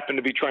just happen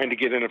to be trying to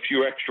get in a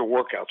few extra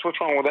workouts.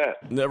 What's wrong with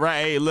that?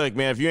 Right. Hey, look,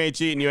 man, if you ain't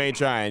cheating, you ain't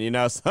trying,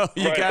 So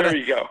there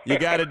you go. You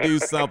got to do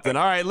something.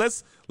 All right,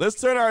 let's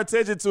turn our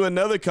attention to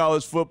another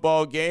college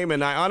football game.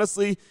 And I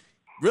honestly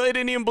really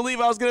didn't even believe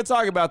I was going to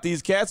talk about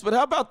these cats. But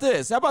how about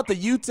this? How about the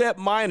UTEP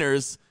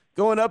Miners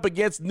going up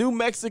against New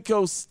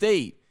Mexico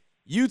State?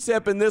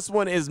 UTEP in this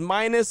one is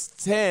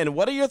 -10.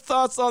 What are your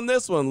thoughts on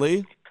this one,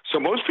 Lee? So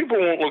most people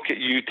won't look at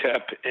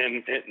UTEP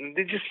and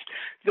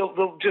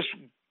they'll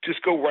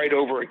just go right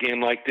over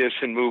again like this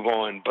and move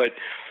on. But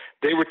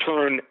they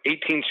return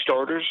 18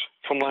 starters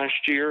from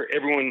last year.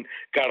 Everyone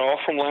got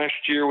off from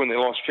last year when they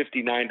lost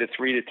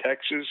 59-3 to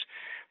Texas.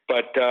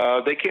 But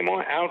they came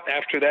out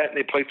after that, and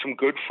they played some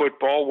good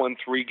football, won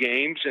 3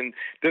 games, and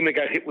then they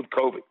got hit with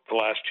COVID the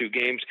last 2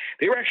 games.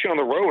 They were actually on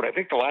the road. I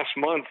think the last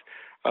month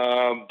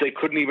they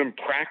couldn't even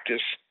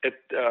practice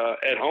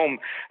at home.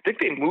 I think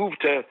they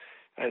moved to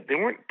they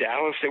weren't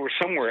Dallas. They were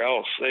somewhere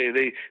else.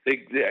 I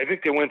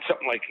think they went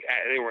something like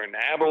they were in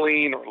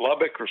Abilene or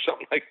Lubbock or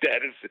something like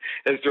that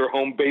as their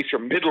home base, or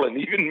Midland,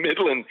 even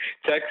Midland,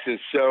 Texas.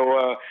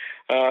 So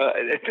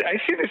I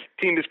see this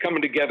team is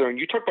coming together. And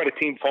you talk about a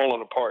team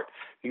falling apart.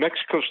 New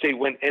Mexico State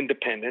went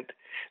independent,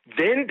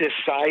 then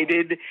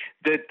decided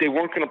that they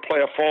weren't going to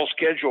play a fall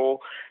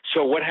schedule.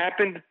 So what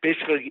happened?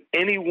 Basically,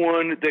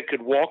 anyone that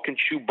could walk and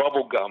chew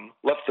bubble gum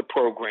left the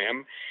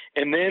program.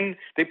 And then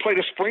they played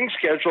a spring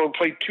schedule and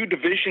played 2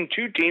 Division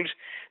II teams.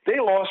 They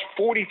lost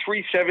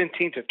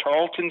 43-17 to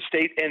Tarleton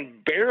State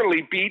and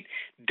barely beat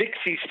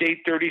Dixie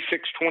State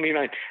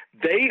 36-29.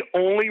 They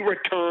only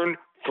returned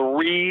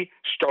 3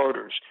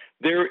 starters.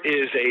 There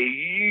is a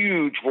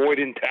huge void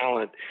in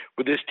talent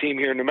with this team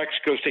here in New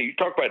Mexico State. You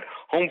talk about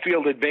home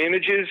field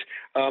advantages.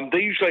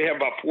 They usually have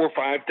about 4,000 or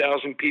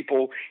 5,000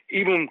 people,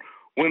 even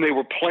when they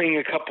were playing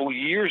a couple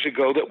years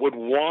ago that would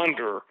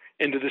wander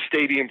into the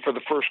stadium for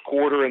the first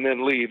quarter and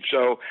then leave.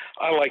 So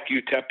I like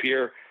UTEP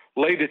here.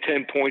 Lay the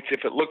 10 points.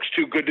 If it looks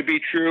too good to be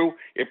true,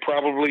 it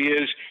probably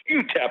is.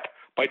 UTEP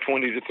by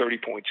 20 to 30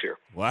 points here.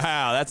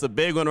 Wow, that's a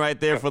big one right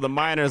there for the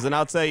Miners. And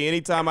I'll tell you,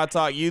 anytime I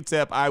talk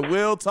UTEP, I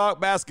will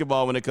talk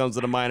basketball when it comes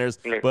to the Miners.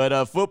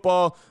 But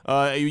football,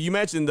 you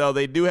mentioned, though,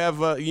 they do have,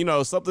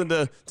 something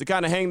to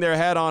kind of hang their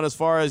hat on as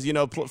far as,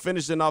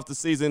 finishing off the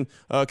season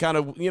kind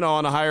of,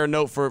 on a higher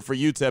note for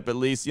UTEP at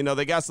least.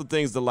 They got some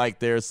things to like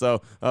there.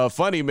 So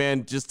funny,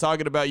 man, just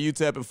talking about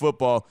UTEP and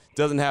football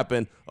doesn't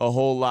happen a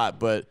whole lot.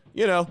 But,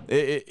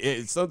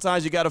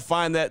 sometimes you got to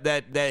find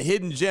that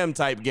hidden gem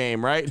type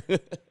game, right?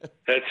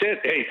 That's it.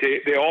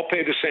 Hey, they all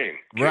pay the same.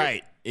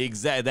 Right.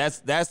 Exactly.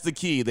 That's the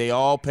key. They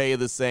all pay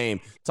the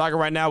same. Talking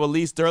right now with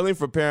Lee Sterling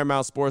from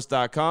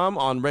ParamountSports.com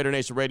on Raider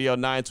Nation Radio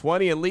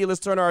 920. And Lee, let's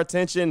turn our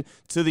attention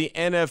to the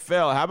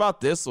NFL. How about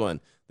this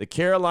one? The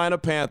Carolina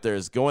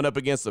Panthers going up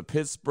against the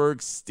Pittsburgh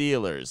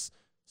Steelers.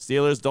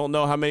 Steelers, don't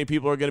know how many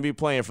people are going to be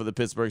playing for the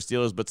Pittsburgh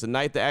Steelers, but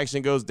tonight the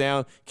action goes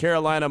down.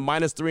 Carolina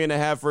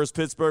 -3.5 versus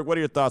Pittsburgh. What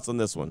are your thoughts on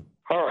this one?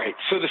 All right.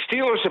 So the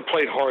Steelers have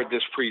played hard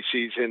this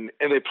preseason,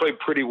 and they played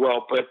pretty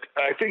well. But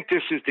I think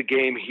this is the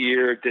game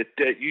here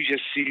that you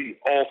just see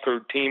all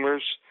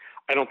third-teamers.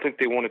 I don't think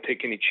they want to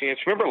take any chance.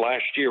 Remember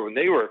last year when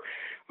they were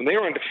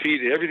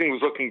undefeated, everything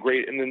was looking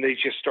great, and then they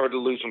just started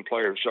losing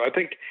players. So I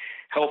think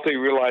Healthy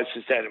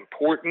realizes that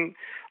important.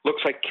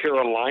 Looks like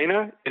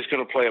Carolina is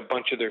going to play a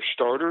bunch of their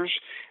starters,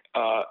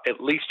 at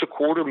least a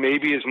quarter,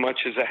 maybe as much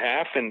as a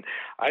half. And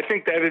I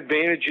think that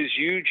advantage is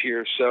huge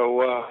here.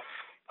 So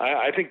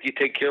I think you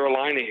take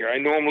Carolina here. I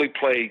normally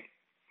play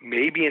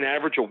maybe an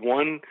average of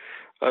one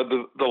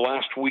the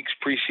last week's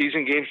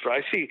preseason games, but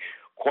I see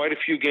quite a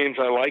few games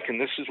I like,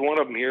 and this is one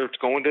of them here. It's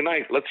going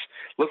tonight. Let's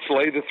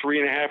lay the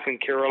 3.5 in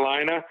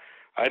Carolina.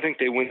 I think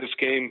they win this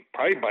game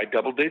probably by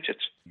double digits.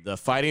 The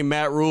Fighting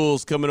Matt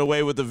Rules coming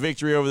away with the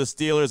victory over the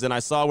Steelers, and I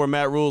saw where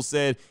Matt Rules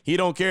said he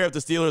don't care if the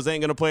Steelers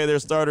ain't going to play their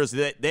starters.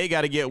 They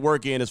got to get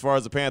work in as far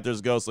as the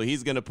Panthers go, so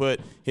he's going to put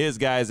his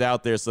guys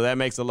out there, so that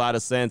makes a lot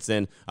of sense,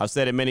 and I've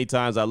said it many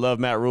times. I love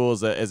Matt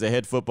Rules as a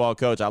head football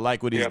coach. I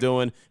like what he's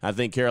doing. I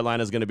think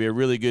Carolina's going to be a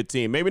really good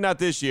team. Maybe not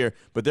this year,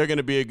 but they're going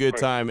to be a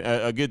good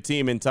a good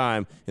team in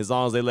time as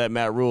long as they let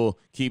Matt Rule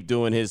keep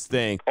doing his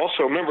thing.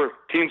 Also, remember,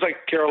 teams like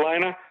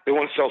Carolina, they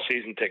want to sell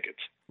season tickets.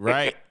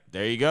 Right.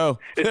 There you go.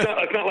 It's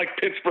not like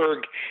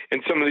Pittsburgh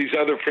and some of these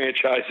other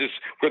franchises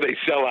where they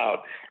sell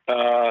out.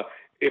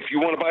 If you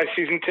want to buy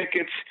season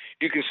tickets,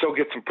 you can still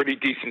get some pretty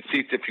decent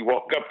seats if you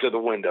walk up to the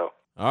window.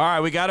 All right,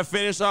 we got to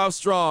finish off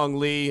strong,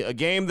 Lee. A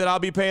game that I'll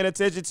be paying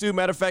attention to.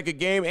 Matter of fact, a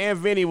game and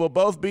Vinny will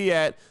both be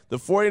at the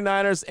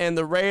 49ers and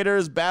the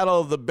Raiders. Battle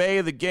of the Bay.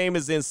 The game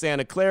is in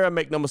Santa Clara.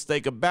 Make no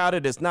mistake about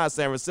it. It's not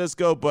San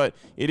Francisco, but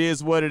it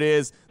is what it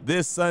is.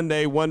 This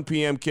Sunday, 1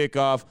 p.m.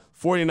 kickoff.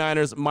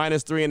 49ers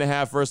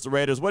 -3.5 versus the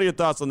Raiders. What are your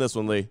thoughts on this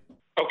one, Lee?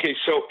 Okay,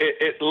 so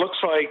it looks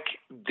like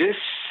this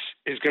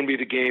is going to be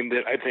the game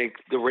that I think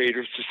the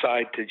Raiders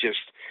decide to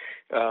just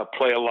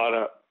play a lot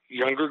of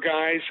younger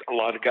guys, a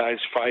lot of guys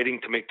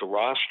fighting to make the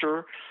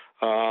roster.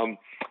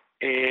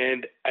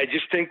 And I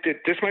just think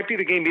that this might be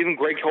the game even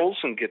Greg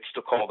Olsen gets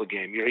to call the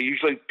game. He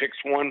usually picks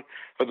one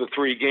of the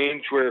three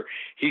games where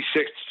he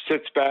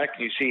sits back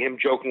and you see him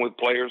joking with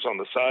players on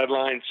the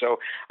sideline. So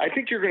I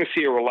think you're going to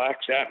see a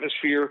relaxed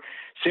atmosphere.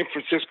 San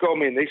Francisco,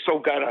 they still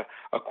got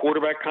a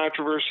quarterback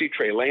controversy.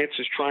 Trey Lance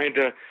is trying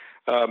to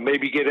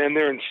maybe get in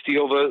there and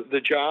steal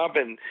the job.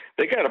 And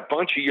they got a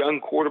bunch of young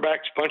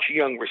quarterbacks, bunch of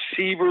young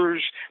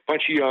receivers,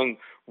 bunch of young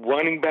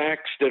running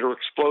backs that are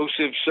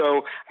explosive.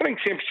 So I think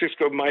San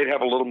Francisco might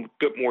have a little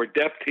bit more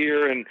depth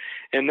here, and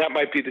that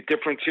might be the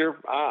difference here.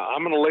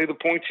 I'm going to lay the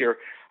points here.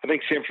 I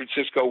think San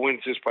Francisco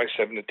wins this by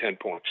 7 to 10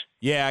 points.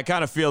 Yeah, I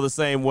kind of feel the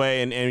same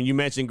way. And you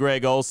mentioned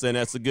Greg Olsen.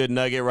 That's a good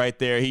nugget right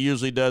there. He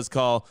usually does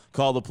call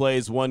the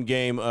plays one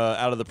game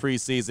out of the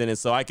preseason. And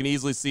so I can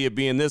easily see it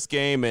being this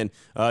game. And,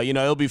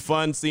 it'll be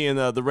fun seeing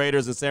the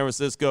Raiders and San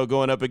Francisco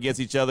going up against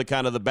each other,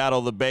 kind of the Battle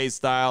of the Bay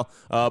style.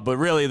 But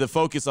really the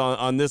focus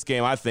on this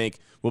game, I think,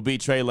 will be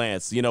Trey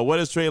Lance. What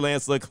does Trey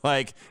Lance look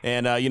like?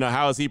 And,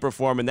 how is he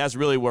performing? That's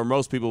really where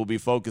most people will be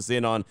focused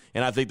in on.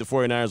 And I think the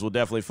 49ers will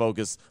definitely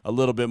focus a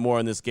little bit more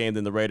on this game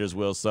than the Raiders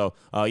will. So,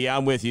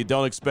 I'm with you.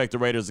 Don't expect the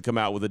Raiders to come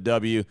out with a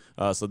W.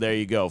 So there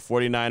you go.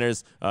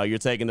 49ers, you're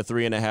taking the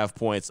 3.5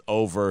 points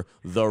over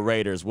the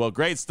Raiders. Well,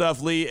 great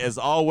stuff, Lee. As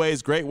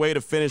always, great way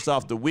to finish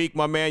off the week,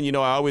 my man.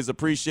 I always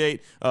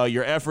appreciate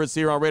your efforts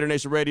here on Raider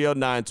Nation Radio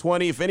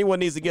 920. If anyone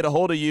needs to get a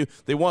hold of you,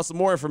 they want some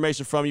more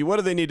information from you, what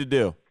do they need to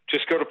do?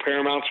 Just go to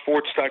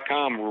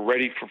ParamountSports.com. We're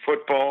ready for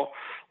football.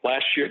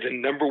 Last year, the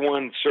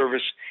 #1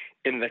 service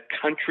in the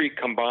country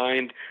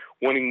combined,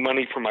 winning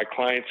money for my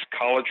clients,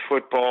 college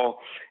football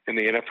and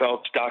the NFL.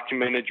 It's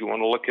documented. You want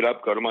to look it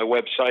up, go to my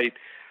website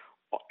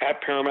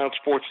at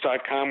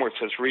ParamountSports.com where it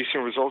says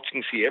recent results.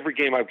 You can see every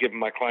game I've given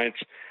my clients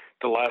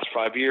the last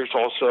 5 years.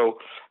 Also,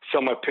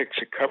 sell my picks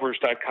at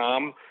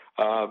Covers.com.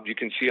 You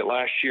can see it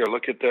last year.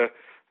 Look at the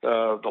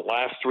the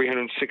last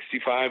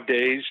 365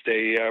 days.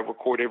 They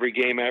record every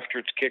game after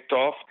it's kicked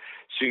off,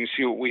 so you can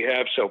see what we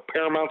have. So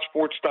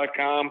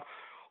ParamountSports.com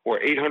or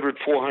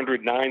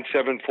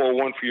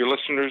 800-400-9741 for your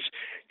listeners.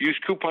 Use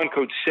coupon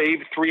code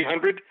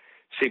SAVE300.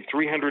 Save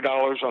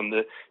 $300 on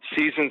the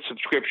season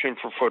subscription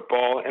for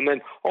football. And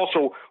then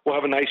also we'll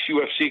have a nice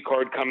UFC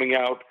card coming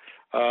out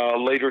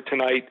later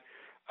tonight.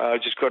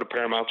 Just go to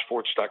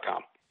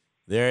ParamountSports.com.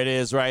 There it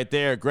is right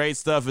there. Great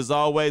stuff as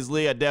always,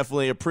 Lee. I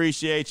definitely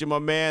appreciate you, my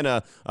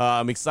man.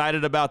 I'm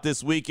excited about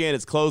this weekend.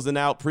 It's closing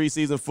out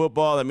preseason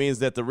football. That means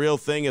that the real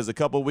thing is a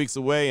couple weeks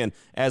away. And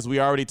as we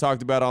already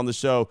talked about on the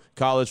show,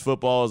 college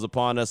football is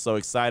upon us. So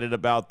excited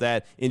about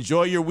that.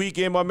 Enjoy your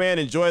weekend, my man.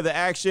 Enjoy the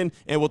action.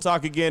 And we'll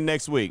talk again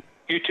next week.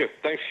 You too.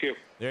 Thanks, Hugh.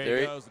 There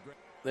he goes.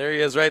 There he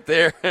is right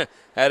there.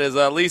 That is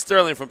Lee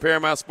Sterling from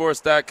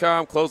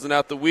ParamountSports.com, closing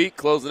out the week,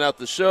 closing out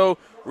the show.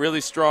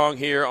 Really strong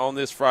here on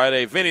this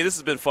Friday. Vinny, this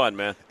has been fun,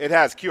 man. It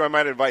has. Q, I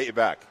might invite you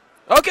back.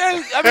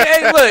 Okay. I mean,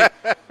 hey, look,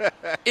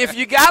 if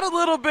you got a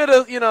little bit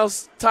of,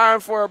 time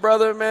for a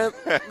brother, man,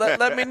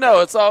 let me know.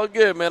 It's all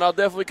good, man. I'll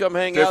definitely come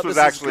hang out. This was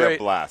actually a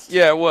blast.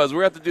 Yeah, it was.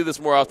 We're going to have to do this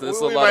more often.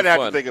 It's a lot of fun. We might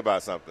have to think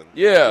about something.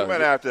 Yeah. We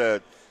might have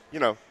to,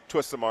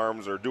 twist some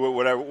arms or do it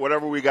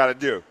whatever we got to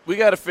do. We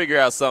got to figure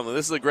out something.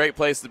 This is a great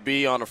place to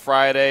be on a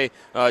Friday,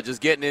 just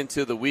getting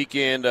into the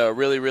weekend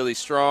really, really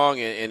strong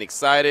and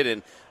excited.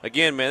 And,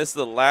 again, man, this is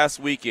the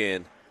last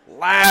weekend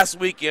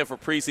for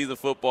preseason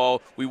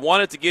football. We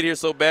wanted to get here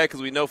so bad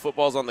because we know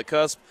football's on the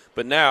cusp,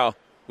 but now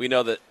we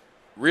know that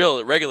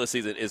real regular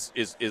season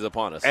is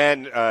upon us.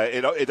 And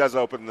it does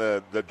open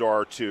the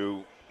door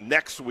to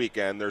next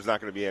weekend. There's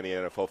not going to be any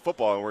NFL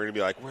football, and we're going to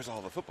be like, where's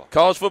all the football?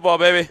 College football,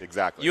 baby.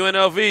 Exactly.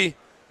 UNLV.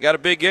 Got a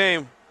big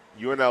game.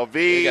 UNLV.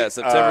 You got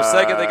September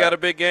 2nd, they got a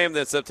big game.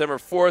 Then September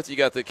 4th, you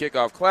got the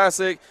Kickoff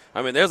Classic.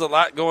 I mean, there's a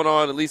lot going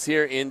on, at least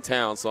here in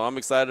town. So I'm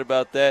excited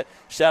about that.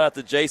 Shout out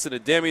to Jason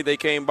and Demi. They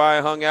came by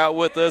and hung out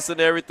with us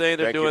and everything.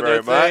 They're doing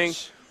their thing.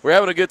 We're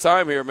having a good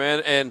time here,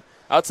 man. And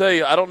I'll tell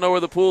you, I don't know where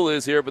the pool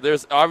is here, but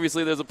there's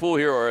a pool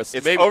here. Or it's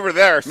maybe over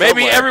there somewhere.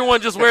 Maybe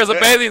everyone just wears a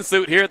bathing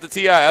suit here at the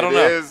TI. I don't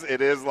know. It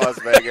is Las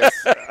Vegas.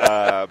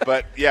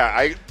 But,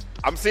 yeah,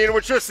 I'm seeing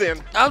what you're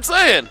seeing. I'm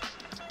saying.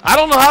 I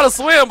don't know how to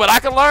swim, but I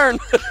can learn.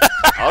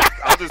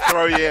 I'll just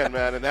throw you in,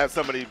 man, and have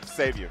somebody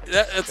save you.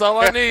 That's all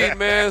I need,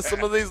 man.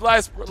 Some of these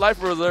life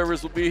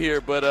preservers will be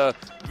here. But,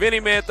 Vinny,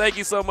 man, thank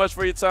you so much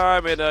for your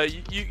time. And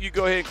you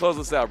go ahead and close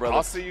us out, brother.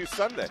 I'll see you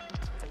Sunday.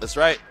 That's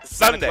right.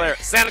 Sunday.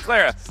 Santa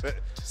Clara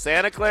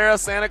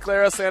is where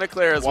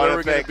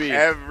we're going to be.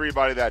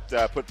 Everybody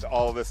that put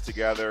all of this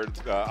together,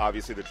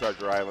 obviously the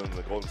Treasure Island,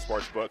 the Golden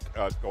Sportsbook,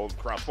 Golden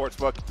Crown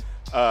Sportsbook.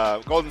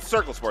 Golden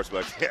Circle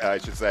Sportsbook, I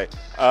should say.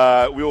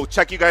 We will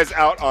check you guys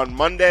out on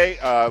Monday.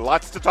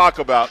 Lots to talk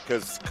about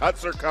because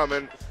cuts are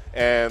coming,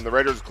 and the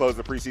Raiders close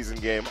the preseason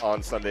game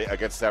on Sunday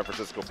against San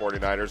Francisco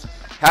 49ers.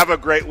 Have a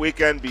great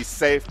weekend. Be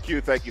safe.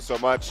 Q, thank you so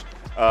much.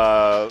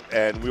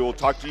 And we will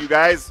talk to you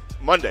guys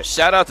Monday.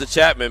 Shout out to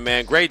Chapman,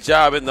 man. Great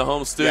job in the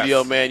home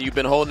studio, man. You've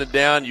been holding it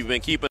down. You've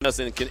been keeping us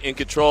in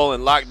control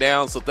and locked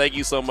down, so thank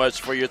you so much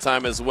for your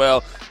time as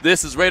well.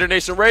 This is Raider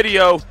Nation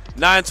Radio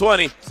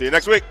 920. See you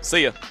next week.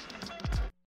 See ya.